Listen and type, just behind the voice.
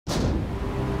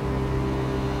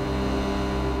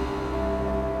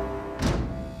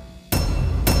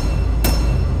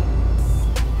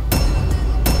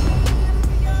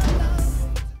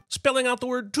spelling out the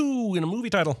word "two" in a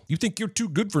movie title. You think you're too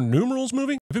good for numerals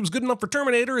movie? If it was good enough for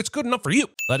Terminator, it's good enough for you.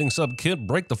 Letting some kid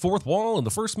break the fourth wall in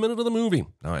the first minute of the movie.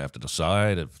 Now I have to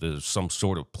decide if there's some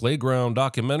sort of playground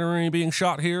documentary being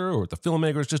shot here, or if the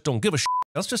filmmakers just don't give a shit.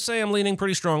 Let's just say I'm leaning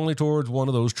pretty strongly towards one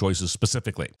of those choices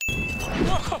specifically.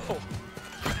 Whoa!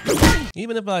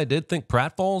 Even if I did think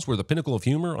pratfalls were the pinnacle of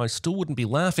humor, I still wouldn't be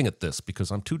laughing at this because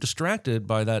I'm too distracted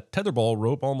by that tetherball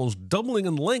rope almost doubling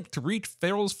in length to reach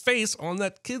Farrell's face on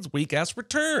that kid's weak-ass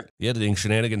return. The editing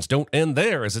shenanigans don't end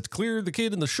there, as it's clear the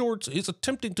kid in the shorts is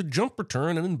attempting to jump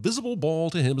return an invisible ball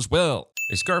to him as well.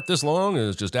 A scarf this long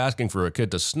is just asking for a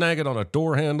kid to snag it on a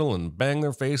door handle and bang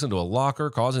their face into a locker,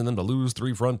 causing them to lose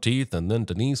 3 front teeth, and then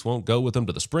Denise won't go with them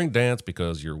to the spring dance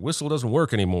because your whistle doesn't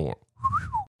work anymore.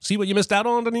 See what you missed out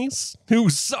on, Denise?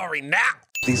 Who's sorry now?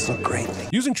 These look great.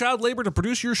 Using child labor to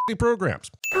produce your shitty programs.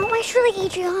 Oh, I sure like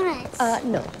Adriana's.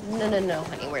 No,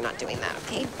 honey, we're not doing that,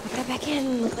 okay? Put it back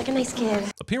in, look like a nice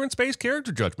kid. Appearance-based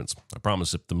character judgments. I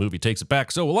promise if the movie takes it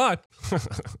back, so will I.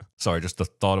 Sorry, just the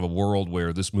thought of a world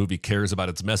where this movie cares about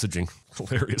its messaging.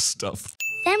 Hilarious stuff.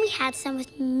 Then we had some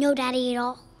with no daddy at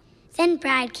all. Then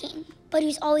Brad came, but he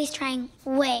was always trying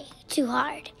way too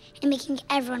hard and making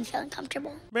everyone feel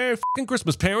uncomfortable. Merry f***ing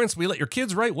Christmas, parents. We let your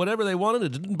kids write whatever they wanted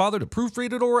and didn't bother to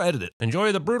proofread it or edit it.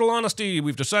 Enjoy the brutal honesty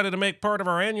we've decided to make part of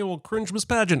our annual Cringemas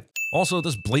pageant. Also,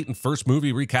 this blatant first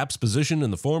movie recaps position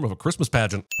in the form of a Christmas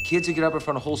pageant. Kids who get up in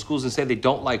front of whole schools and say they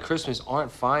don't like Christmas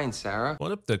aren't fine, Sarah.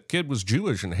 What if the kid was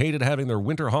Jewish and hated having their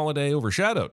winter holiday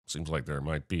overshadowed? Seems like there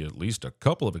might be at least a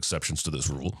couple of exceptions to this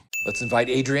rule. Let's invite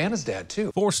Adriana's dad,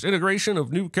 too. Forced integration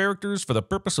of new characters for the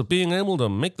purpose of being able to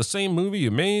make the same movie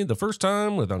you made the first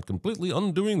time without completely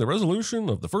undoing the resolution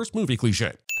of the first movie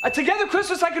cliche. A together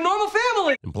Christmas like a normal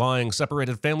family! Implying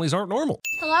separated families aren't normal.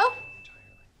 Hello?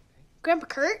 Grandpa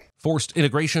Kurt? Forced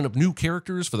integration of new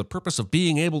characters for the purpose of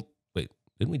being able... Wait,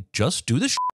 didn't we just do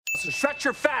this? So shut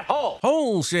your fat hole!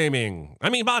 Hole shaming. I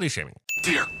mean body shaming.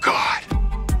 Dear God.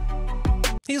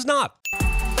 He's not.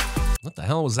 What the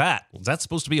hell was that? Was that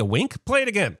supposed to be a wink? Play it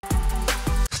again.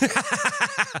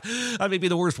 That may be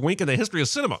the worst wink in the history of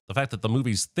cinema. The fact that the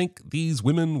movies think these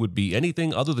women would be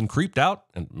anything other than creeped out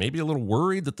and maybe a little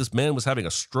worried that this man was having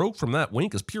a stroke from that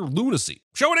wink is pure lunacy.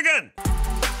 Show it again!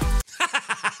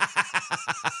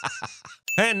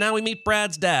 And now we meet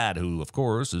Brad's dad, who, of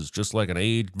course, is just like an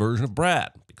aged version of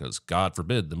Brad, because God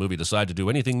forbid the movie decide to do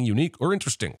anything unique or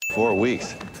interesting. 4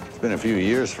 weeks. It's been a few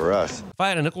years for us. If I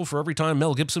had a nickel for every time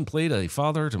Mel Gibson played a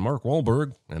father to Mark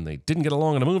Wahlberg, and they didn't get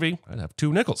along in a movie, I'd have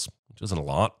 2 nickels. Which isn't a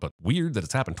lot, but weird that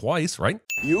it's happened twice, right?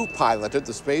 You piloted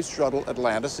the Space Shuttle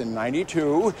Atlantis in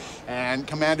 '92 and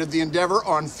commanded the Endeavour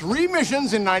on 3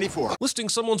 missions in '94. Listing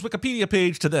someone's Wikipedia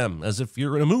page to them as if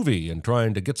you're in a movie and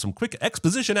trying to get some quick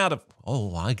exposition out of,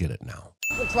 oh, I get it now.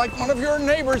 Looks like one of your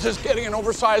neighbors is getting an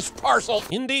oversized parcel.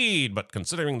 Indeed, but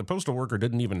considering the postal worker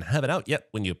didn't even have it out yet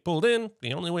when you pulled in,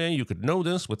 the only way you could know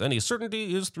this with any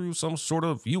certainty is through some sort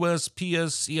of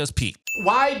USPS ESP.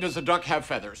 Why does a duck have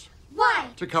feathers? Why?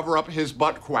 To cover up his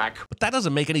butt quack. But that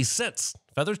doesn't make any sense.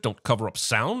 Feathers don't cover up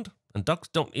sound, and ducks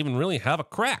don't even really have a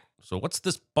crack. So what's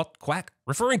this butt quack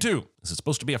referring to? Is it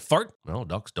supposed to be a fart? No,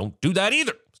 ducks don't do that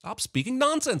either. Stop speaking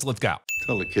nonsense, Lithgow.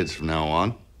 Tell the kids from now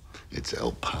on, it's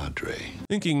El Padre.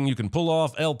 Thinking you can pull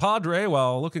off El Padre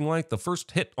while looking like the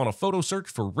first hit on a photo search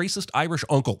for racist Irish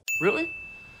uncle. Really?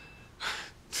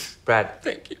 Brad,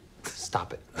 thank you.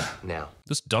 Stop it now.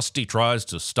 This Dusty tries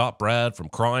to stop Brad from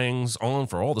crying on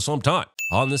for all the some time.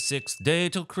 On the 6th day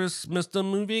till Christmas, the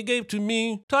movie gave to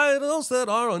me titles that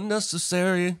are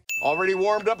unnecessary. Already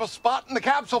warmed up a spot in the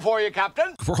capsule for you,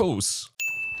 Captain. Gross.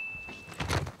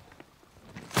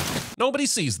 Nobody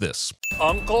sees this.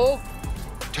 Uncle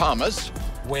Thomas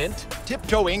Went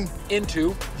tiptoeing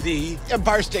into the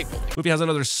Empire State Building. Movie has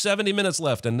another 70 minutes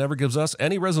left and never gives us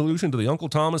any resolution to the Uncle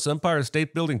Thomas Empire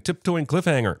State Building tiptoeing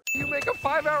cliffhanger. You make a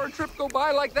 5-hour trip go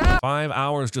by like that? 5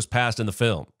 hours just passed in the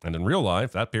film, and in real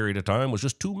life, that period of time was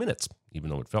just 2 minutes,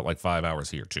 even though it felt like 5 hours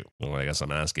here too. Well, I guess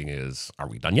I'm asking is, are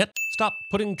we done yet? Stop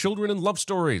putting children in love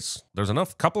stories. There's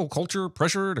enough couple culture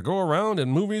pressure to go around in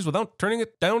movies without turning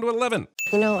it down to 11.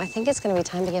 You know, I think it's gonna be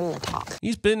time to give him a talk.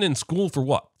 He's been in school for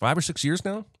what, 5 or 6 years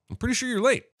now? I'm pretty sure you're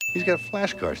late. He's got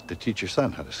flashcards to teach your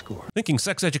son how to score. Thinking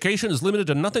sex education is limited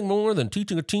to nothing more than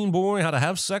teaching a teen boy how to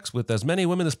have sex with as many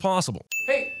women as possible.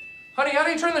 Hey, honey, how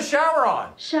do you turn the shower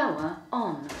on? Shower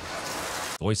on.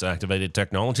 Voice-activated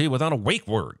technology without a wake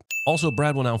word. Also,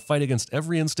 Brad will now fight against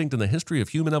every instinct in the history of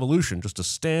human evolution just to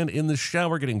stand in the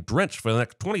shower getting drenched for the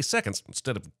next 20 seconds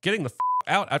instead of getting the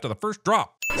out after the first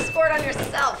drop. You scored on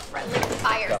yourself, friendly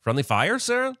fire. Friendly fire,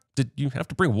 Sarah? Did you have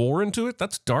to bring war into it?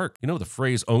 That's dark. You know the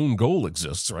phrase own goal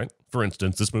exists, right? For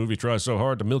instance, this movie tries so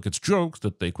hard to milk its jokes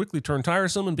that they quickly turn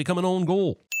tiresome and become an own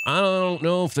goal. I don't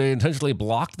know if they intentionally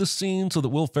blocked this scene so that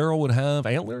Will Ferrell would have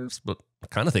antlers, but I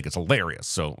kind of think it's hilarious,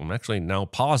 so I'm actually now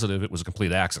positive it was a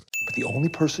complete accident. But the only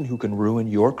person who can ruin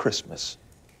your Christmas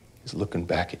is looking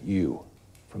back at you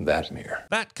from that mirror.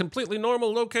 That completely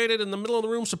normal, located in the middle of the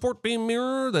room support beam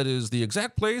mirror, that is the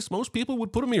exact place most people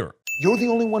would put a mirror. You're the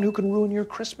only one who can ruin your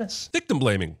Christmas. Victim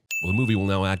blaming. Well, the movie will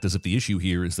now act as if the issue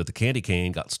here is that the candy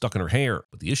cane got stuck in her hair,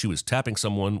 but the issue is tapping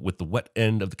someone with the wet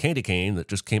end of the candy cane that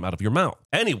just came out of your mouth.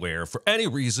 Anywhere, for any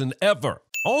reason, ever.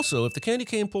 Also, if the candy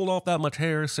cane pulled off that much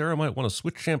hair, Sarah might want to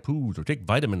switch shampoos or take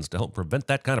vitamins to help prevent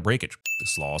that kind of breakage.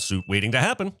 This lawsuit waiting to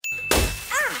happen.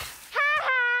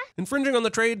 Infringing on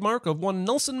the trademark of one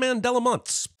Nelson Mandela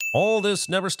Muntz. All this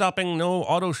never stopping, no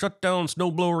auto shutdown,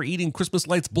 snowblower eating Christmas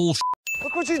lights bullshit.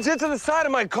 Look what you did to the side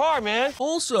of my car, man.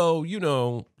 Also, you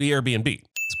know, the Airbnb.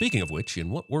 Speaking of which,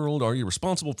 in what world are you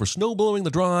responsible for snowblowing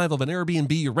the drive of an Airbnb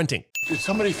you're renting? Did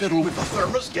somebody fiddle with the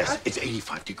thermos? Yes, it's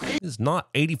 85 degrees. It is not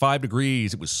 85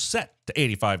 degrees. It was set to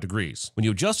 85 degrees. When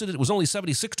you adjusted it, it was only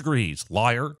 76 degrees.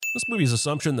 Liar. This movie's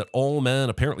assumption that all men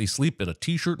apparently sleep in a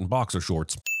t-shirt and boxer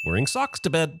shorts, wearing socks to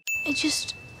bed.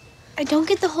 I don't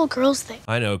get the whole girls thing.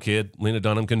 I know, kid. Lena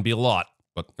Dunham can be a lot.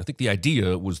 But I think the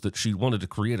idea was that she wanted to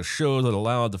create a show that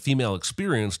allowed the female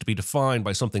experience to be defined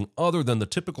by something other than the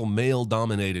typical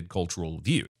male-dominated cultural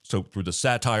view. So through the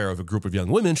satire of a group of young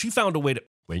women, she found a way to...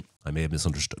 Wait, I may have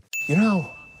misunderstood. You know,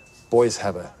 boys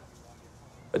have a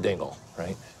dingle,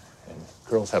 right? And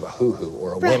girls have a hoo-hoo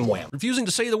or a wham-wham. Refusing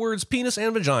to say the words penis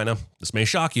and vagina. This may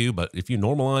shock you, but if you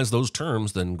normalize those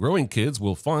terms, then growing kids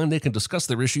will find they can discuss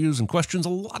their issues and questions a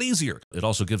lot easier. It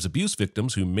also gives abuse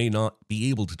victims who may not be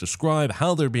able to describe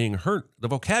how they're being hurt the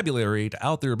vocabulary to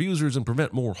out their abusers and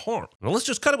prevent more harm. Now let's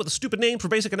just cut it with a stupid name for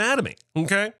basic anatomy,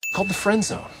 okay? Called the friend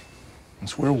zone.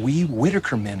 It's where we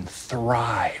Whitaker men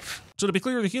thrive. So to be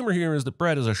clear, the humor here is that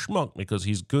Brad is a schmuck because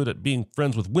he's good at being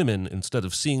friends with women instead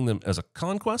of seeing them as a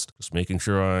conquest. Just making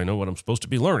sure I know what I'm supposed to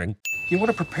be learning. You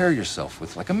want to prepare yourself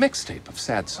with like a mixtape of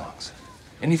sad songs.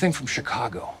 Anything from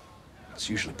Chicago. It's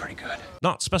usually pretty good.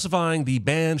 Not specifying the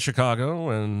band Chicago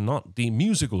and not the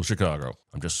musical Chicago.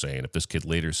 I'm just saying if this kid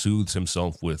later soothes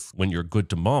himself with "when you're good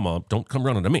to mama, don't come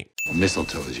running to me."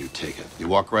 Mistletoe as you take it. You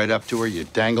walk right up to her, you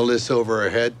dangle this over her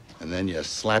head, and then you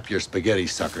slap your spaghetti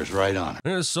suckers right on her.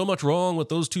 There's so much wrong with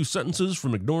those two sentences,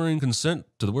 from ignoring consent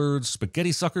to the words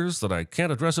spaghetti suckers, that I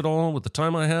can't address it all with the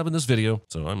time I have in this video.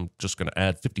 So I'm just going to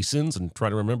add 50 sins and try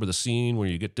to remember the scene where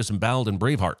you get disemboweled in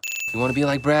Braveheart. You want to be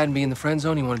like Brad and be in the friend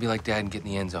zone? You want to be like Dad and get in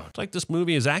the end zone? It's like this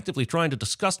movie is actively trying to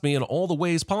disgust me in all the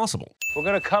ways possible. We're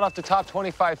going to cut off the top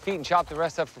 25 feet and chop the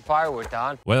rest up for firewood,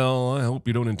 Don. Well, I hope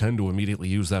you don't intend to immediately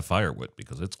use that firewood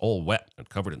because it's all wet and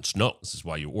covered in snow. This is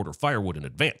why you order firewood in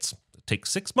advance. It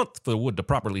takes 6 months for the wood to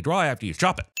properly dry after you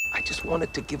chop it. I just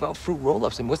wanted to give out fruit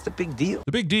roll-ups, and what's the big deal?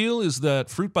 The big deal is that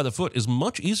fruit by the foot is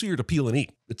much easier to peel and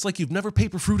eat. It's like you've never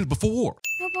paper fruited before.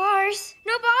 No bars.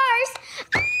 No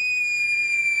bars.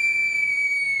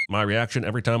 My reaction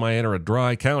every time I enter a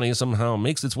dry county somehow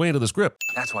makes its way to the script.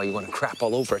 That's why you want to crap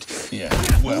all over it. Yeah,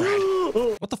 well...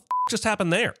 What the f just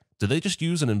happened there? Did they just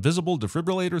use an invisible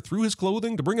defibrillator through his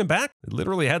clothing to bring him back? It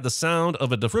literally had the sound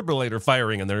of a defibrillator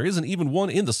firing, and there isn't even one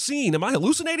in the scene. Am I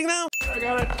hallucinating now? I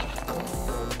got it.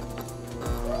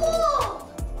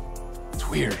 It's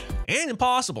weird. And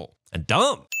impossible. And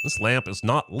dumb. This lamp is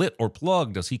not lit or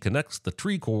plugged as he connects the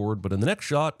tree cord, but in the next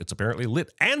shot, it's apparently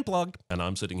lit and plugged. And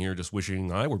I'm sitting here just wishing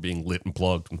I were being lit and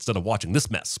plugged instead of watching this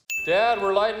mess. Dad,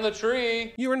 we're lighting the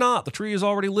tree. You are not. The tree is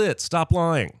already lit. Stop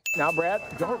lying. Now, Brad,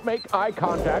 don't make eye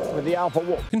contact with the alpha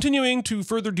wolf. Continuing to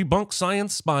further debunk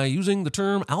science by using the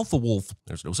term alpha wolf.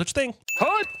 There's no such thing.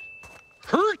 Hut?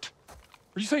 Hurt?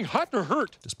 Are you saying hot or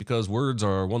hurt? Just because words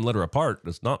are one letter apart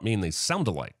does not mean they sound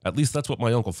alike. At least that's what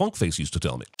my Uncle Funkface used to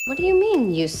tell me. What do you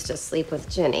mean, used to sleep with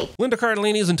Ginny? Linda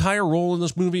Cardellini's entire role in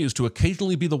this movie is to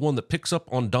occasionally be the one that picks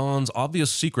up on Don's obvious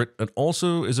secret and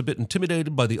also is a bit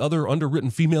intimidated by the other underwritten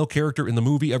female character in the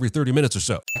movie every 30 minutes or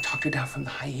so. I talked her down from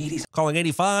the high 80s. Calling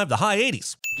 85 the high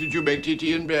 80s. Did you make TT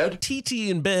in bed? TT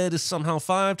in bed is somehow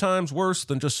 5 times worse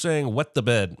than just saying wet the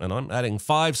bed, and I'm adding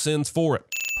 5 sins for it.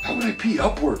 How would I pee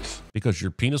upwards? Because your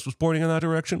penis was pointing in that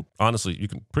direction? Honestly, you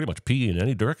can pretty much pee in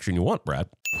any direction you want, Brad.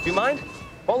 Do you mind?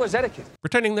 Bowler's etiquette.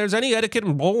 Pretending there's any etiquette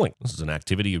in bowling. This is an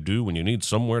activity you do when you need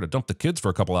somewhere to dump the kids for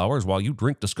a couple hours while you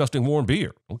drink disgusting warm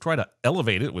beer. Don't try to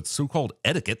elevate it with so-called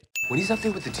etiquette. When he's up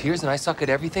there with the tears and I suck at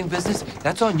everything business,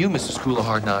 that's on you, Mr. School of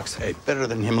Hard Knocks. Hey, better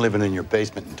than him living in your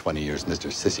basement in 20 years, Mr.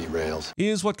 Sissy Rails.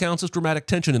 Is what counts as dramatic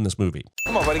tension in this movie.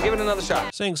 Come on, buddy, give it another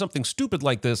shot. Saying something stupid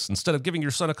like this instead of giving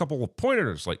your son a couple of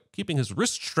pointers, like keeping his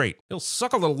wrist straight. He'll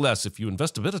suck a little less if you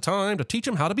invest a bit of time to teach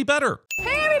him how to be better.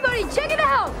 Hey everybody, check it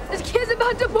out! This kid's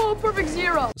about to bowl a perfect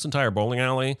zero. This entire bowling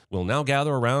alley will now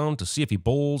gather around to see if he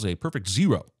bowls a perfect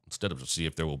zero, instead of to see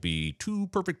if there will be 2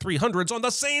 perfect 300s on the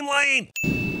same lane.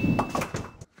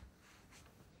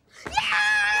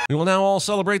 We will now all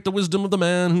celebrate the wisdom of the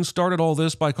man who started all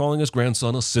this by calling his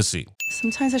grandson a sissy.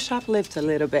 Sometimes I shoplift a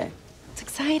little bit. It's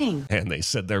exciting. And they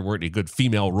said there weren't any good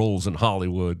female roles in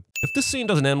Hollywood. If this scene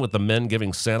doesn't end with the men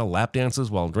giving Santa lap dances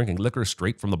while drinking liquor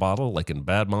straight from the bottle, like in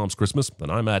Bad Mom's Christmas, then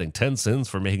I'm adding 10 sins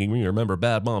for making me remember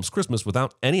Bad Mom's Christmas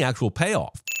without any actual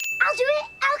payoff. I'll do it.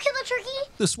 I'll kill the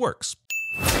turkey. This works.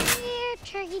 Here,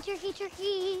 turkey, turkey,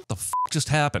 turkey. What the f just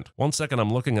happened? One second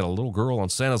I'm looking at a little girl on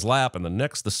Santa's lap, and the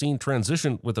next the scene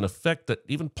transitioned with an effect that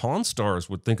even Pawn Stars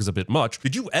would think is a bit much.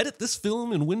 Did you edit this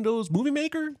film in Windows Movie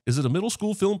Maker? Is it a middle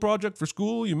school film project for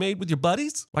school you made with your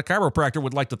buddies? My chiropractor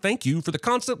would like to thank you for the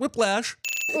constant whiplash.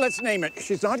 Let's name it.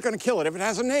 She's not going to kill it if it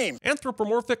has a name.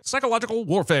 Anthropomorphic psychological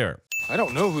warfare. I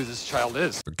don't know who this child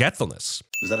is. Forgetfulness.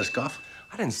 Was that a scoff?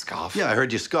 I didn't scoff. Yeah, I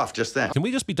heard you scoff just then. Can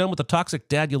we just be done with the toxic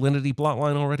dadulinity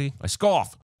plotline already? I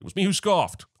scoff. It was me who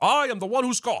scoffed. I am the one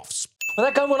who scoffs. When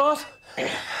that gun went off, I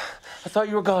thought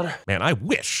you were gone. Man, I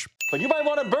wish. But you might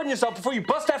want to burn yourself before you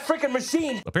bust that freaking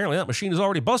machine. Apparently that machine is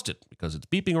already busted because it's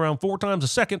beeping around 4 times a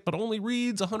second but only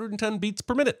reads 110 beats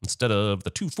per minute instead of the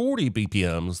 240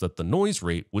 BPMs that the noise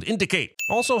rate would indicate.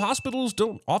 Also, hospitals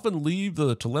don't often leave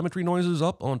the telemetry noises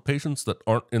up on patients that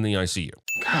aren't in the ICU.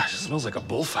 Gosh, it smells like a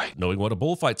bullfight. Knowing what a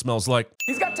bullfight smells like.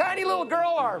 He's got tiny little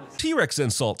girl arms. T-Rex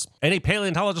insults. Any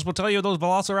paleontologist will tell you those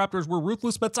velociraptors were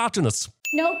ruthless misogynists.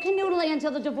 No canoodling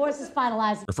until the divorce is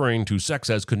finalized. Referring to sex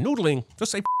as canoodling,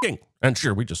 just say f***ing. And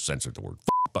sure, we just censored the word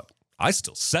f***, but I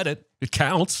still said it. It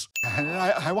counts. And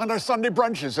I want our Sunday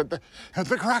brunches at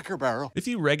the Cracker Barrel. If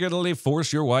you regularly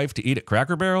force your wife to eat at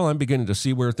Cracker Barrel, I'm beginning to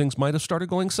see where things might have started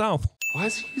going south. Why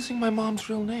is he using my mom's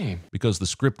real name? Because the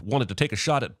script wanted to take a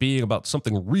shot at being about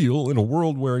something real in a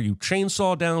world where you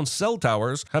chainsaw down cell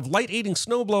towers, have light-eating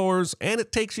snowblowers, and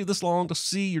it takes you this long to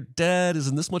see your dad is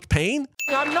in this much pain?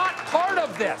 I'm not part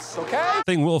of this, okay?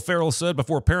 Thing Will Ferrell said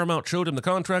before Paramount showed him the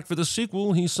contract for this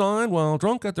sequel he signed while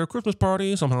drunk at their Christmas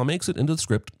party somehow makes it into the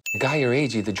script. A guy your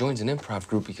age either joins an improv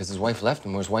group because his wife left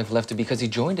him or his wife left him because he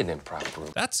joined an improv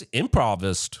group. That's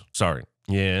improvist. Sorry.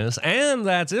 Yes, and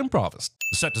that's improvist.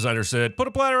 The set designer said, put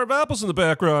a platter of apples in the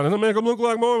background and then make them look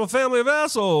like more of a family of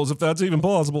assholes, if that's even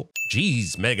possible.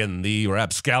 Geez, Megan, the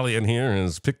rapscallion here,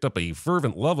 has picked up a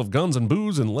fervent love of guns and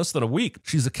booze in less than a week.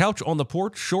 She's a couch on the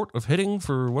porch short of hitting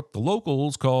for what the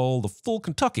locals call the full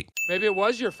Kentucky. Maybe it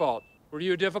was your fault. Were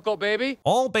you a difficult baby?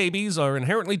 All babies are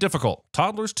inherently difficult.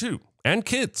 Toddlers too. And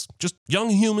kids. Just young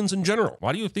humans in general.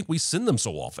 Why do you think we sin them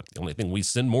so often? The only thing we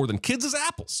sin more than kids is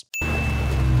apples.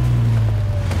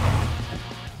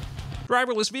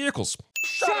 Driverless vehicles.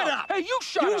 Shut up! Hey, you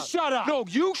shut up! You shut up! No,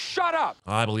 you shut up!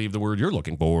 I believe the word you're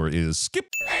looking for is skip.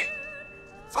 Hey,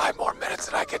 5 more minutes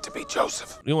and I get to be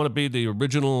Joseph. You want to be the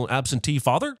original absentee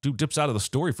father? Dude dips out of the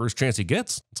story first chance he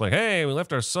gets. It's like, hey, we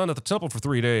left our son at the temple for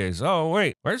 3 days. Oh,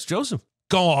 wait, where's Joseph?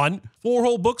 Gone. 4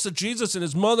 whole books of Jesus and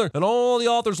his mother, and all the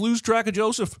authors lose track of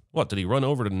Joseph. What, did he run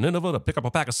over to Nineveh to pick up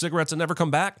a pack of cigarettes and never come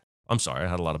back? I'm sorry, I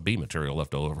had a lot of B material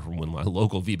left over from when my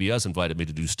local VBS invited me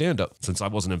to do stand-up. Since I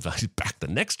wasn't invited back the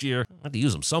next year, I had to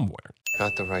use them somewhere.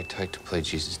 Got the right type to play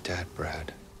Jesus' dad,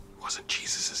 Brad. He wasn't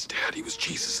Jesus' dad, he was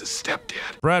Jesus'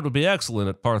 stepdad. Brad would be excellent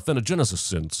at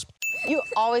parthenogenesis. You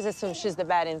always assume she's the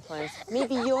bad influence.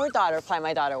 Maybe your daughter applied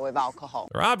my daughter with alcohol.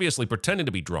 They're obviously pretending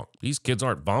to be drunk. These kids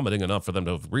aren't vomiting enough for them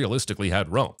to have realistically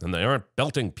had rum, and they aren't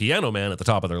belting Piano Man at the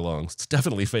top of their lungs. It's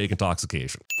definitely fake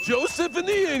intoxication. Joseph and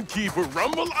the innkeeper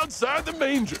rumble outside the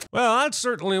manger. Well, that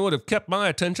certainly would have kept my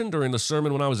attention during the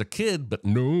sermon when I was a kid, but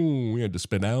no, we had to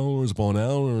spend hours upon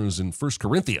hours in 1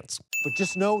 Corinthians. But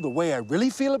just know the way I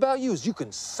really feel about you is you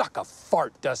can suck a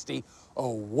fart, Dusty. A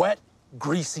wet,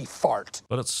 greasy fart.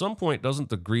 But at some point, doesn't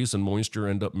the grease and moisture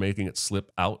end up making it slip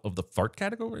out of the fart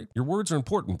category? Your words are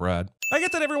important, Brad. I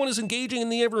get that everyone is engaging in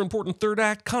the ever-important third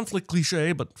act conflict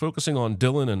cliche, but focusing on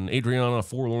Dylan and Adriana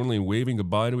forlornly waving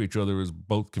goodbye to each other is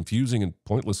both confusing and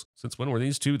pointless. Since when were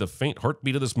these two the faint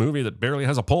heartbeat of this movie that barely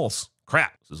has a pulse?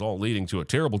 Crap, this is all leading to a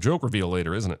terrible joke reveal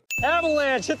later, isn't it?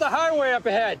 Avalanche, hit the highway up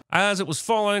ahead. As it was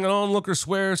falling, an onlooker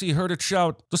swears he heard it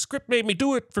shout, "The script made me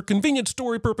do it for convenient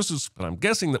story purposes," but I'm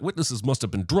guessing that witnesses must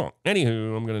have been drunk.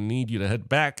 Anywho, I'm going to need you to head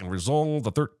back and resolve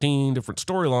the 13 different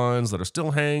storylines that are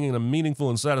still hanging in a meaningful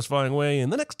and satisfying way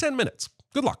in the next 10 minutes.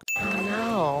 Good luck. Oh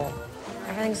no.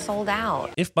 Everything's sold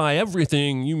out. If by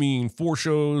everything you mean 4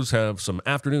 shows have some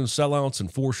afternoon sellouts and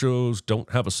 4 shows don't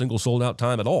have a single sold out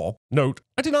time at all, note,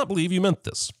 I do not believe you meant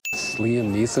this. It's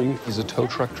Liam Neeson. He's a tow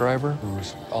truck driver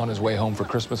who's on his way home for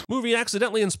Christmas. Movie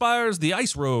accidentally inspires the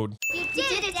ice road. You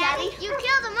did it, Daddy. You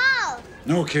killed them all.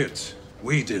 No, kids.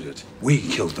 We did it. We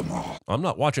killed them all. I'm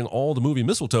not watching all the movie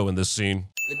Mistletoe in this scene.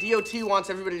 The DOT wants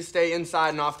everybody to stay inside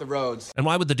and off the roads. And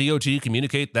why would the DOT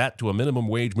communicate that to a minimum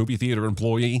wage movie theater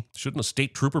employee? Shouldn't a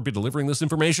state trooper be delivering this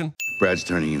information? Brad's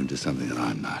turning you into something that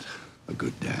I'm not. A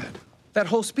good dad. That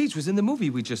whole speech was in the movie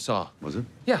we just saw. Was it?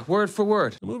 Yeah, word for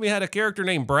word. The movie had a character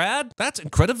named Brad? That's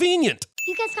incredivenient.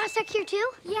 You guys got stuck here too?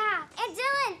 Yeah. And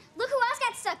Dylan, look who else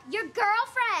got stuck. Your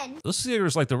girlfriend. This theater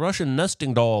is like the Russian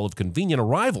nesting doll of convenient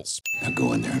arrivals. Now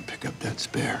go in there and pick up that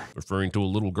spare. Referring to a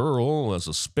little girl as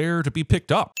a spare to be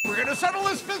picked up. We're gonna settle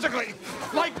this physically,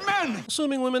 like men.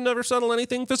 Assuming women never settle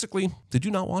anything physically. Did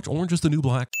you not watch Orange is the New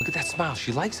Black? Look at that smile.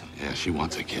 She likes him. Yeah, she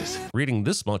wants a kiss. Reading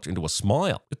this much into a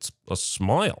smile. It's a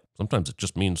smile. Sometimes it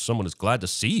just means someone is glad to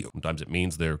see you. Sometimes it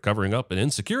means they're covering up an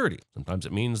insecurity. Sometimes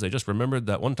it means they just remembered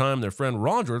that one time their friend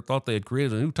Roger thought they had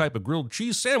created a new type of grilled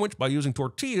cheese sandwich by using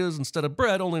tortillas instead of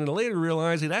bread, only to later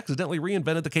realize he'd accidentally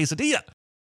reinvented the quesadilla.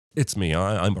 It's me,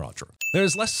 I'm Roger.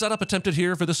 There's less setup attempted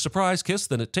here for this surprise kiss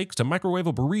than it takes to microwave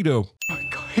a burrito. My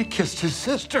God, he kissed his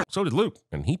sister. So did Luke,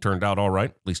 and he turned out all right,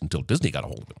 at least until Disney got a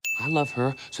hold of him. I love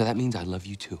her, so that means I love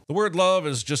you too. The word love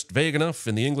is just vague enough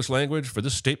in the English language for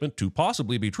this statement to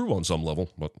possibly be true on some level,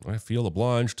 but I feel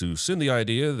obliged to send the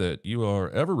idea that you are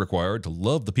ever required to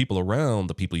love the people around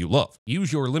the people you love.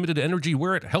 Use your limited energy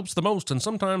where it helps the most, and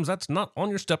sometimes that's not on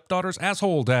your stepdaughter's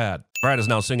asshole, Dad. Brad is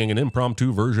now singing an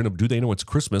impromptu version of Do They Know It's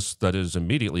Christmas that is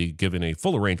immediately given a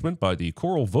full arrangement by the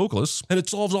choral vocalists, and it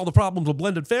solves all the problems of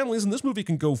blended families, and this movie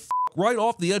can go right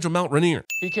off the edge of Mount Rainier.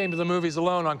 He came to the movies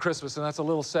alone on Christmas, and that's a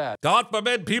little sad. God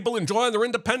forbid people enjoying their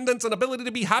independence and ability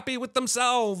to be happy with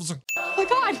themselves. Oh my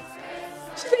God!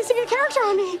 She's basing a character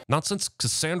on me. Not since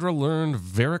Cassandra learned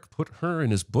Varric put her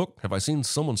in his book have I seen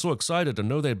someone so excited to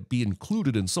know they'd be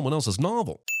included in someone else's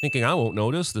novel. Thinking I won't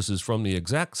notice, this is from the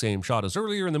exact same shot as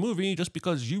earlier in the movie just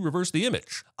because you reversed the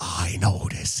image. I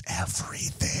notice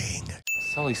everything.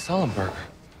 Sully Sullenberger,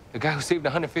 the guy who saved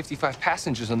 155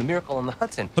 passengers on the Miracle on the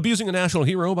Hudson. Abusing a national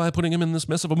hero by putting him in this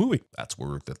mess of a movie. That's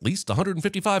worth at least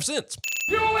 155 cents.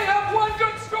 You only have one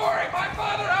good story. My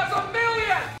father has a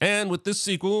million. And with this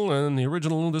sequel and the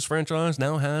original, this franchise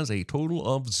now has a total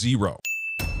of 0.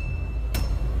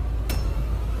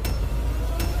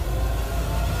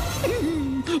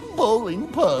 Bowling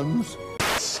puns.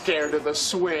 Scared of the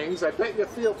swings? I bet you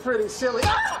feel pretty silly.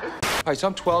 Ah! All right, so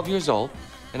I'm 12 years old,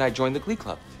 and I joined the Glee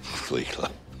Club. Glee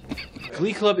Club.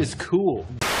 Glee Club is cool.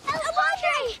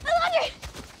 Laundry!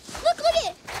 Look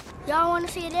it! Y'all want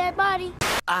to see a dead body?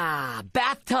 Ah,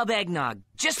 bathtub eggnog.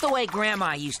 Just the way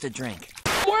Grandma used to drink.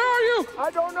 Where are you? I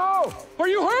don't know. Are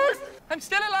you hurt? I'm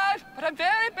still alive, but I'm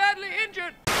very badly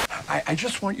injured. I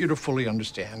just want you to fully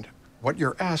understand what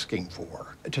you're asking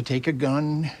for. To take a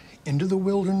gun into the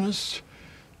wilderness.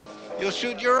 You'll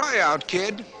shoot your eye out,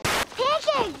 kid.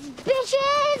 Pancakes,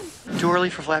 bitches! Too early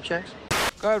for flapjacks?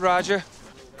 Go ahead, Roger.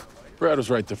 Brad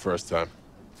was right the first time.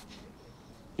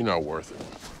 You're not worth it.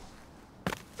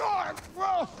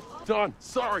 Done.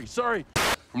 Sorry.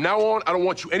 From now on, I don't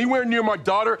want you anywhere near my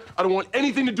daughter. I don't want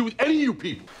anything to do with any of you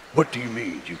people. What do you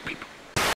mean, you people?